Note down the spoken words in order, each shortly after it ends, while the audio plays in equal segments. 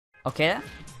Okay?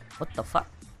 What the fuck?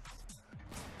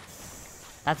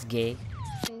 That's gay.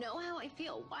 You know how I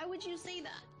feel. Why would you say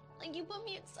that? Like, you put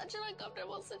me in such an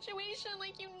uncomfortable situation.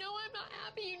 Like, you know I'm not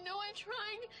happy. You know I'm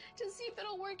trying to see if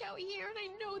it'll work out here, and I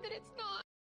know that it's not.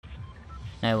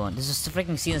 No, it won't. This is the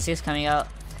freaking season 6 coming out.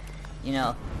 You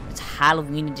know, it's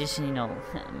Halloween edition, you know.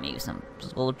 Maybe some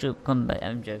school troop come back.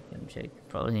 I'm joking.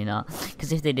 Probably not.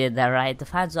 Because if they did that right, the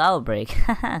fans will outbreak.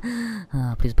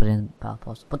 Please put in power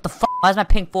pause. What the fuck? Why is my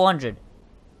ping 400?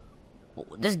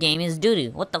 This game is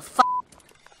doo-doo. What the fuck?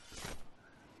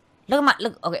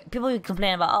 Okay, people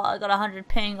complain about, oh, I got 100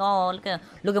 ping. Oh, look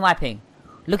at my ping.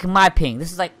 Look at my ping.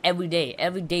 This is like every day.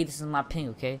 Every day this is my ping,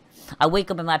 okay? I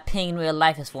wake up and my ping in real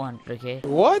life is 400, okay?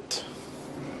 What?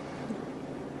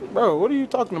 Bro, what are you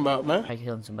talking about, man? I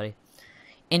killed somebody.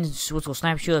 In what's called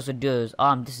sniper shooters with duos.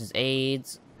 This is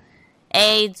AIDS.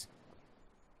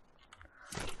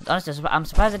 Honestly, I'm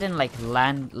surprised I didn't like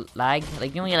lag. Like,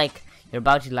 you know when you're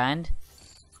about to land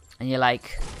and you're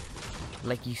like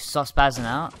you saw spazzing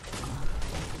out.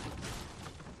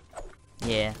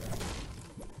 Yeah.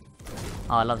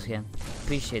 Oh, I love this game.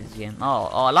 Appreciate this game. Oh,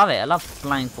 I love it. I love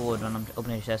flying forward when I'm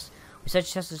opening a chest. We said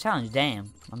chest is a challenge.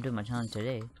 Damn, I'm doing my challenge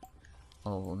today.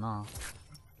 Oh no.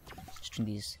 String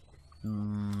these.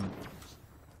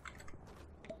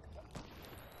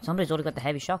 Somebody's already got the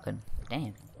heavy shotgun.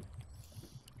 Damn.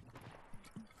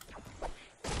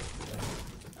 I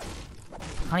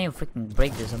can't even freaking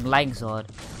break this. I'm lagging so hard.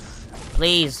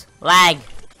 Please, lag.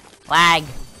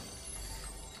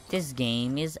 This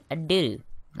game is a doo-doo.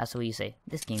 That's what you say.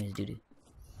 This game is doo-doo.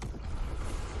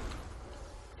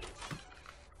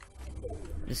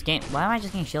 This game. Why am I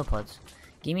just getting shield pods?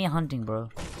 Give me a hunting, bro.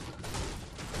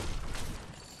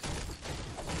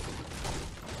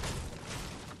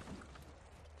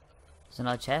 There's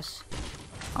another chest.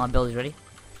 Oh, my build is ready.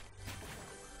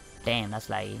 Damn, that's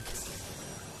laggy.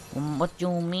 What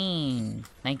you mean?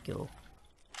 Thank you.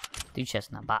 3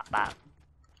 chests now. Bop.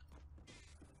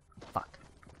 Fuck.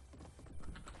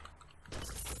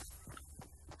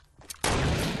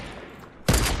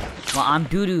 Well, I'm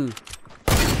doo-doo.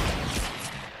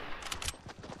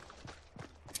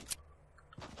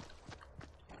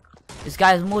 This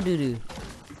guy is more doo-doo.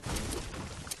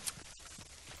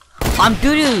 I'm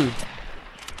doo-doo.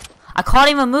 I can't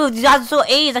even move. These guys are so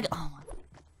AIDS. Like, oh my.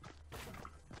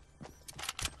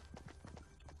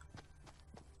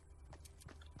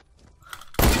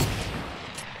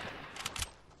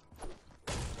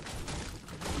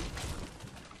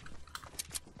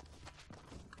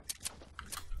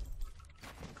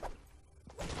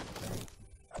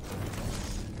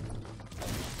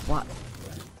 What?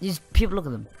 These people, look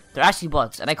at them. They're actually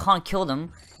bots, and I can't kill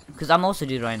them because I'm also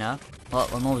dude right now. Well,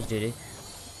 I'm always dude.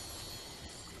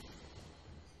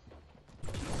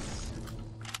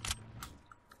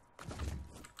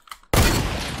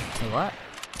 Hey, what?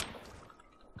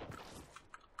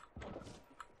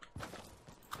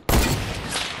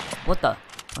 What the?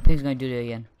 My ping's gonna do it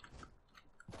again.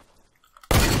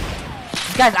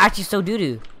 This guy's actually so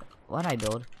doo-doo. What'd I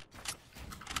build?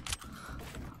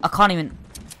 I can't even.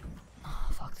 Oh,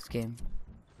 fuck this game.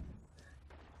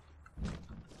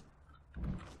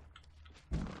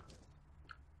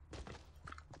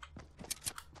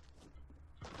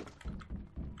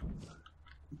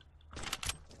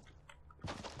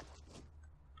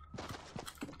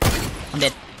 I'm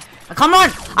dead. I can't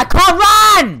run! I can't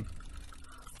run!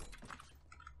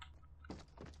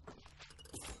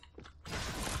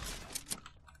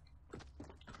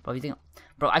 Bro, you think?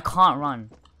 Bro, I can't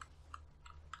run.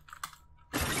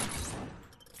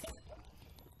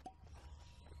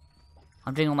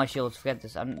 I'm drinking all my shields. Forget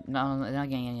this. I'm not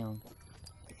getting any of them.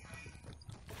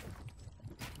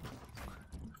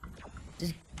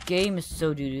 This game is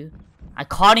so doo-doo. I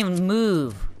can't even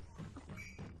move.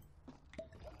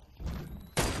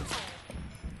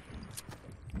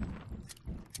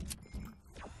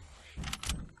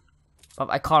 But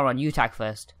I can't run. You attack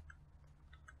first.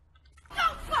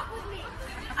 Don't fuck with me!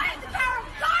 I have the power of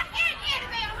God and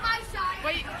anime on my side!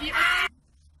 Wait,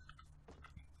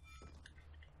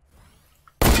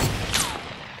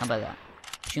 How about that?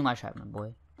 Shoot my trap, my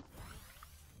boy.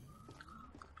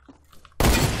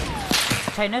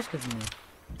 Try no scope me.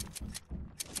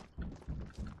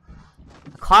 I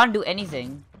can't do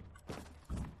anything.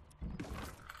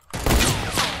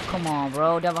 Come on,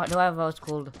 bro. Do I have what's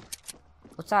called?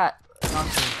 What's that?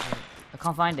 I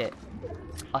can't find it.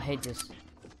 I hate this.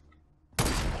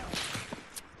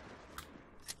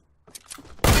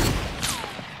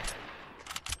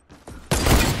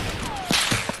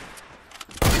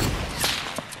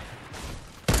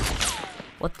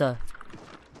 What the?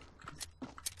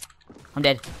 I'm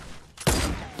dead.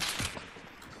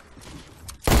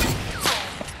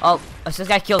 Oh, this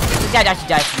guy killed. This guy actually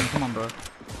died for me. Come on, bro.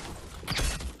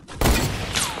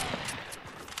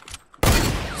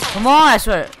 Come on, I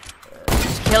swear.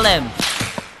 Just kill him.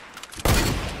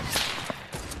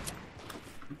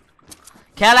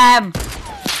 Kill him.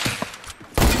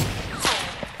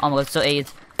 Oh my god, so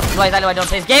AIDS. That's why I don't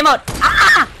play this game mode.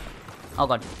 Ah! Oh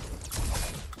god.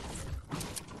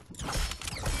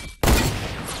 I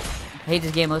hate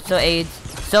this game mode. So AIDS.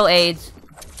 So AIDS.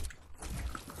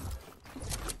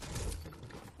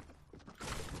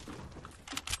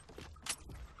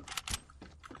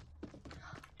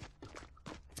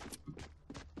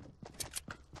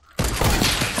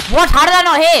 What? How did I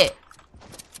not hit?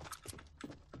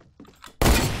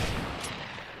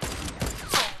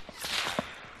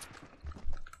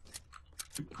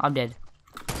 I'm dead.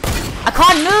 I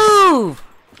can't move!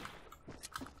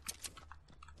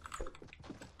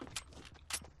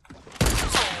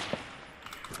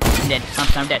 I'm dead.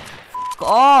 I'm dead. F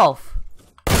off!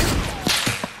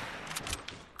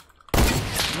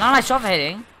 Not my shot for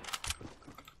hitting.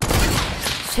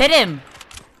 Just hit him!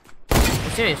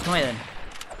 I'm serious, come here then.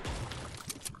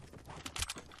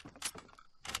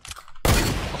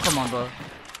 Oh, come on, bro.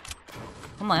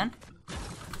 Come on.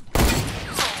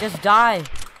 Just die.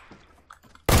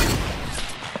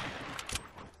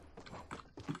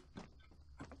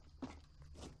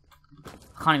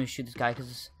 I can't even shoot this guy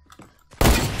because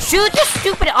shoot this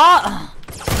stupid if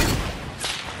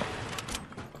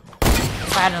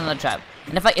I had another trap.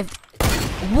 And if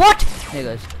what? There he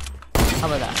goes. How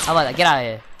about that? How about that? Get out of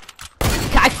here.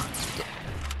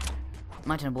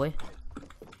 My turn, boy.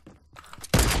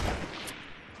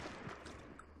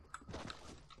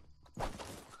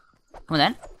 Come on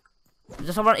then.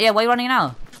 Just over, yeah, why are you running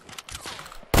now?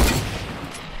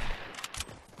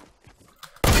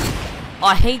 Oh,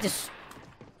 I hate this.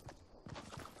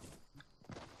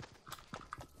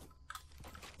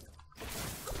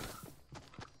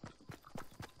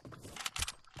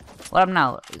 What up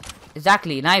now?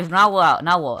 Exactly. Now what?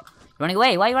 Now what? Running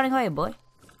away? Why are you running away, boy?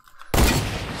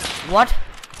 What?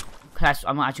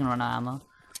 I'm not actually gonna run out of ammo.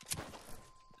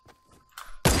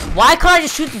 Why can't I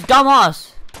just shoot this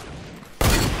dumbass?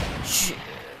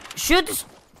 Shoot this.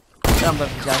 I'm going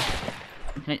for this guy.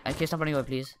 Can you stop running away,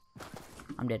 please?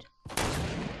 I'm dead.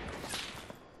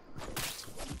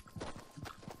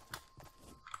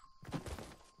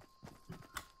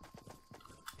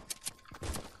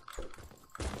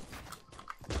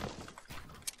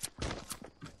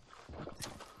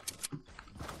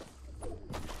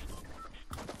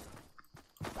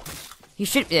 You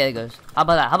should. There it goes. How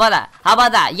about that? How about that? How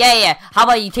about that? Yeah, yeah. How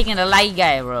about you taking the laggy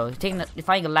guy, bro? You're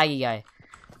finding a laggy guy.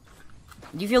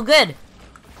 Do you feel good?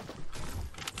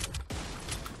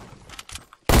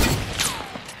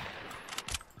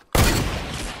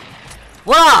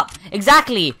 What up?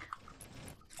 Exactly.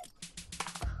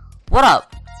 What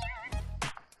up?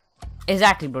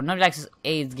 Exactly, bro. Nobody likes this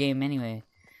AIDS game anyway.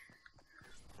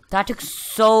 That took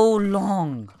so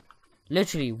long.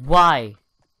 Literally, why?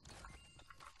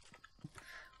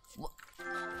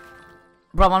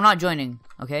 Bro, I'm not joining,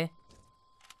 okay?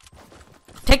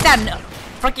 Take that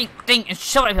freaking thing and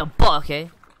shove it up your butt, okay?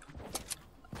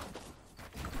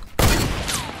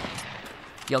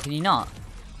 Yo, can you not?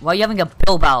 Why are you having a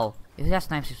bill bow? If that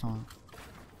snipes you someone.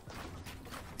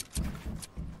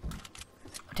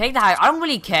 Take the high. I don't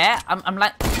really care. I'm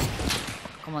like,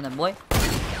 come on then, boy.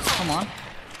 Come on.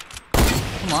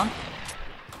 Come on.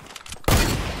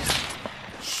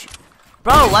 Shh.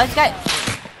 Bro, why is this guy?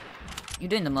 You're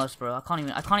doing the most, bro. I can't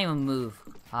even move.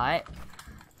 Alright.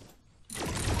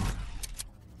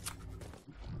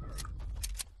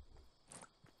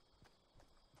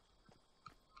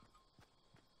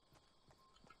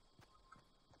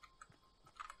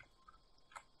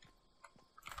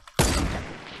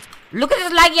 Look at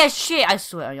this laggy ass shit. I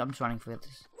swear, I'm just running for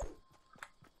this.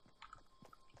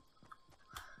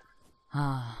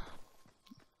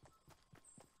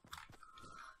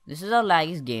 This is the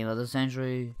laggiest game of the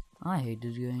century. I hate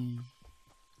this game.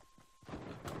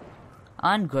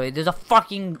 And great. There's a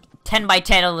fucking 10 by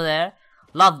 10 over there.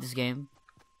 Love this game.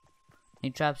 Any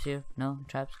traps here? No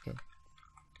traps? Okay.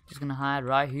 Just gonna hide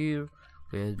right here.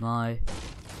 Where's my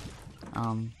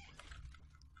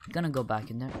gonna go back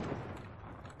in there.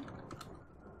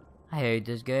 I hate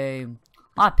this game.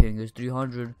 My ping is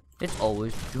 300. It's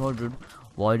always 300.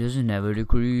 Why does it never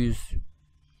decrease?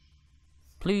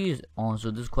 Please answer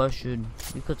this question,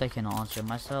 because I can answer it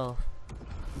myself.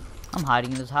 I'm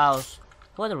hiding in this house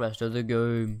for the rest of the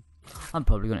game. I'm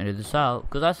probably gonna edit this out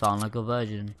because I sound like a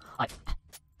virgin. Oh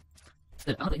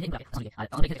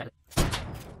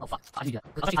fuck! I should do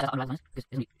that.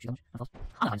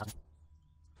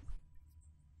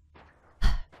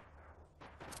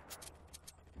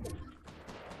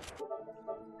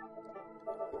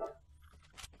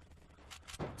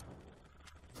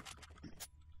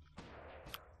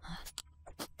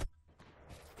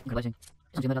 I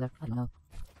don't know.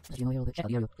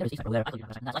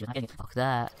 Fuck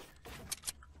that.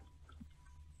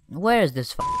 Where is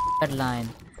this red line?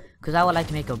 Because I would like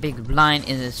to make a big line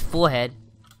in his forehead.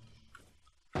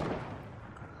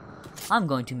 I'm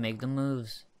going to make the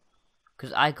moves.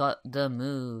 Because I got the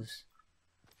moves.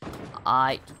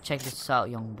 Check this out,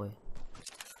 young boy.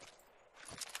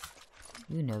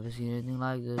 You never seen anything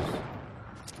like this.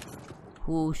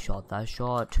 Who shot that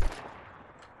shot?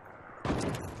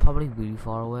 Probably really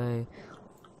far away.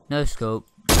 No scope.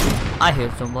 I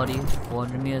hit somebody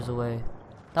 400 meters away.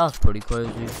 That was pretty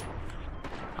crazy.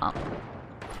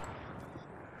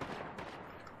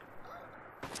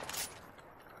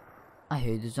 I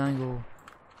hate this angle.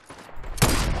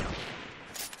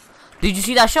 Did you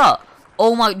see that shot?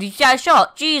 Oh my, did you see that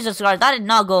shot? Jesus Christ, that did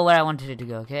not go where I wanted it to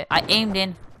go, okay? I aimed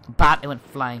in, but it went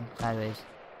flying sideways.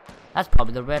 That's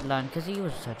probably the red line, because he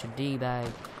was such a D-bag.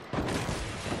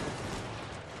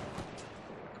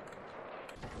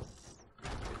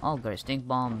 Oh great, stink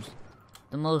bombs.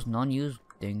 The most non-used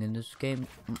thing in this game.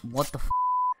 What the f?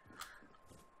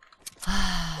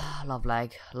 I love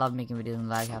lag. Love making videos when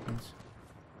lag happens.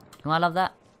 You know I love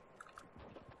that?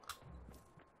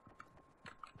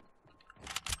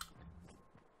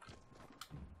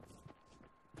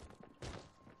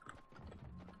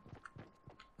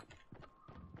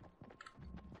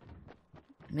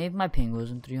 Maybe my ping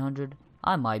wasn't 300.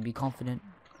 I might be confident.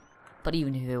 But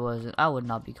even if it wasn't, I would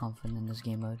not be confident in this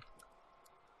game mode.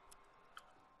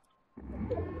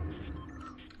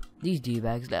 These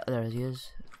D-bags, there he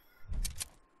is.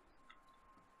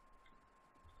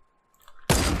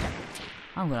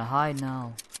 I'm gonna hide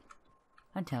now.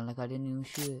 I tell like I didn't even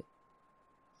shoot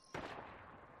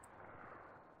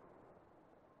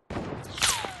it.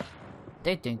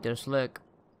 They think they're slick,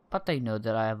 but they know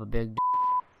that I have a big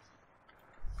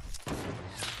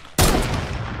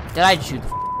Did I shoot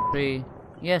the tree?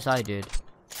 Yes, I did.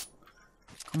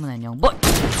 Come on then, young boy.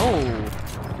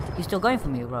 Oh, he's still going for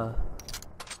me, bro.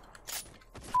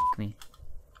 Me.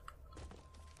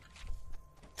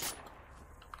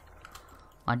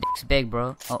 My dick's big,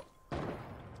 bro. Oh,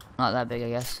 not that big, I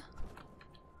guess.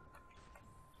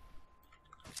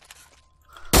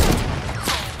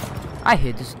 I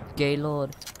hit this gay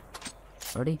lord.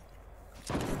 Ready?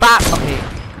 Bap! Okay.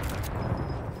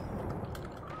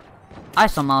 I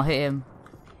somehow hit him.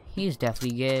 He's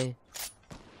definitely gay.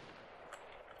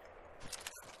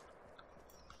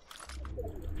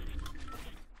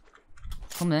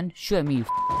 Come on, shoot at me, you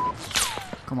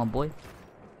Come on, boy.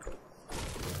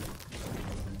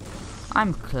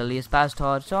 I'm clearly a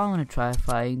bastard, so I'm gonna try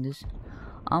fighting this.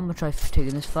 I'm gonna try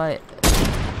taking this fight.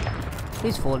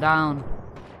 Please fall down.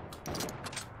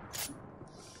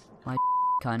 My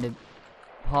kind of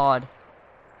hard.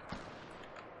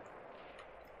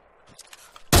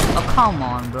 Oh, come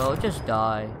on, bro. Just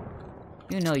die.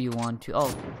 You know you want to.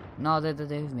 Oh, now that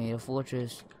they've made a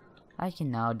fortress, I can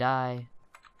now die.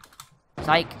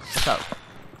 Psych. So.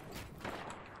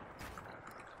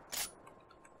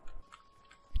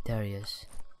 There he is.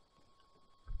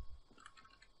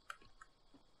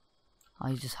 Oh,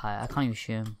 he's just high. I can't even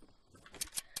shoot him.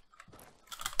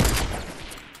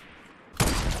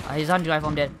 He's on drive.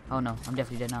 I'm dead. Oh no, I'm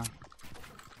definitely dead now.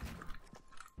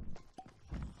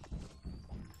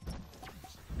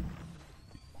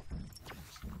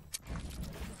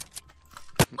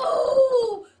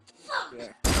 Oh, fuck!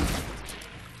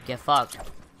 Get fucked.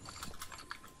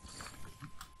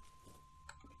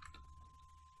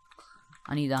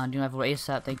 I need that 100 rifle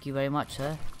ASAP. Thank you very much,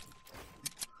 sir.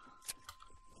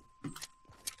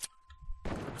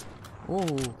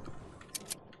 Ooh.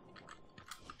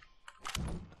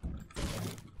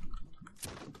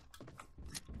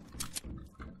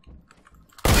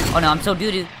 Oh no, I'm so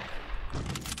Doodoo.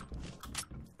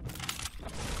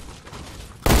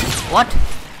 What?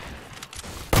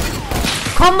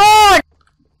 Come on!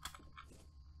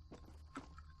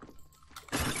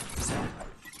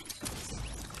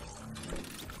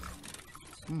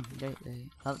 They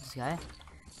love this guy.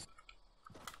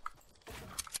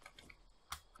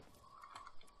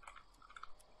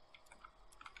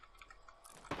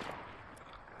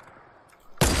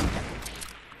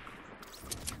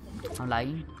 I'm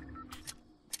lagging.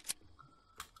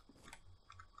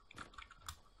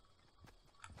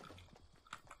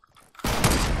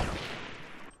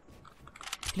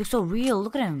 He looks so real,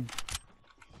 look at him.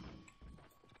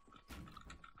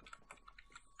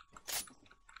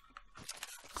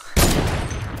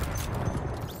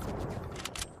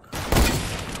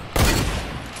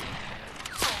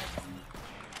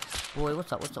 Boy,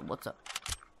 what's up, what's up, what's up?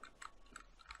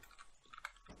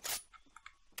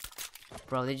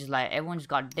 Bro, they just like, everyone just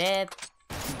got dead.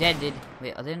 Dead, dude.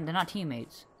 Wait, they're not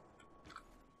teammates.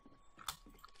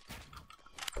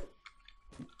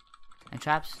 And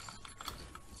traps.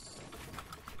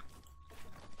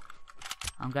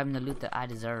 I'm grabbing the loot that I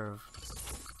deserve.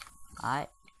 Alright.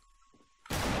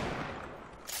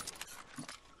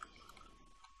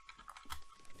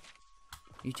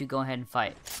 You two go ahead and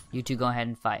fight. You two go ahead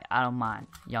and fight. I don't mind.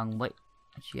 Young, wait.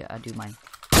 Yeah, I do mind.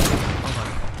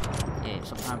 Oh, yeah,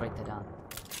 so I'm trying to break that down.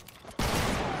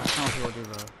 That's not what people do,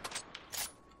 bro.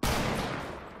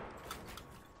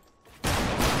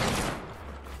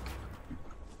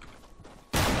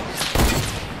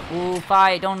 Ooh,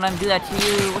 fight. Don't let him do that to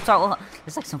you. What's up?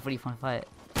 It's like some pretty fun fight.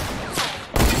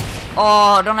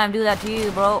 Oh, don't let him do that to you,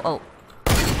 bro. Oh.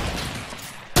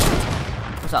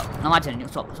 What's up? No, my turn.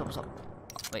 What's up? What's up? What's up?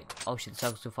 Oh, wait. Oh shit, the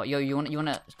circle's too far. Yo, you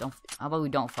wanna don't, how about we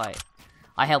don't fight?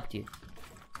 I helped you.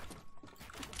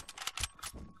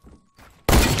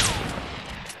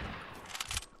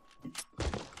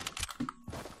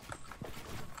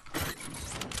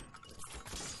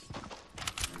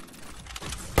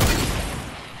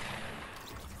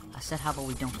 I said, how about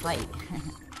we don't fight?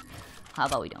 How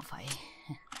about we don't fight?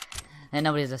 And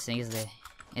nobody's listening, is they?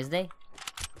 Is they?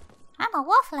 I'm a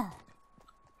waffler.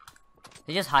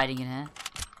 They're just hiding in here.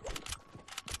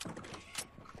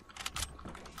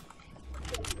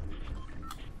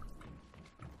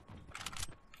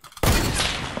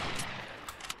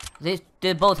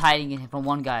 They're both hiding in here from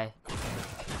one guy.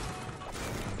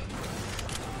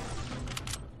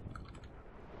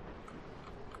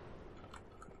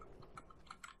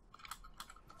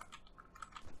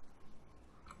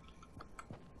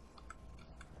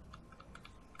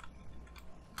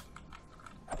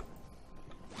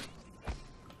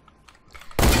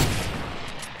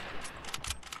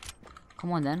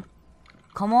 Come on then.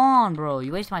 Come on, bro.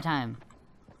 You waste my time.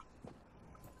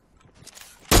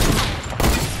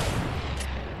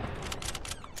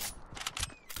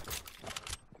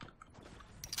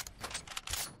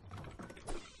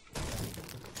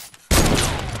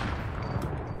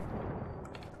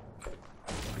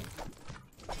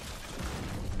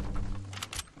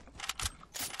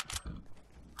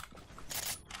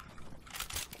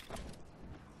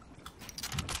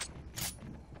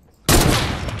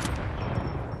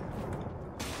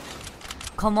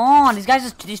 Come on,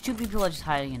 these two people are just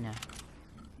hiding in there.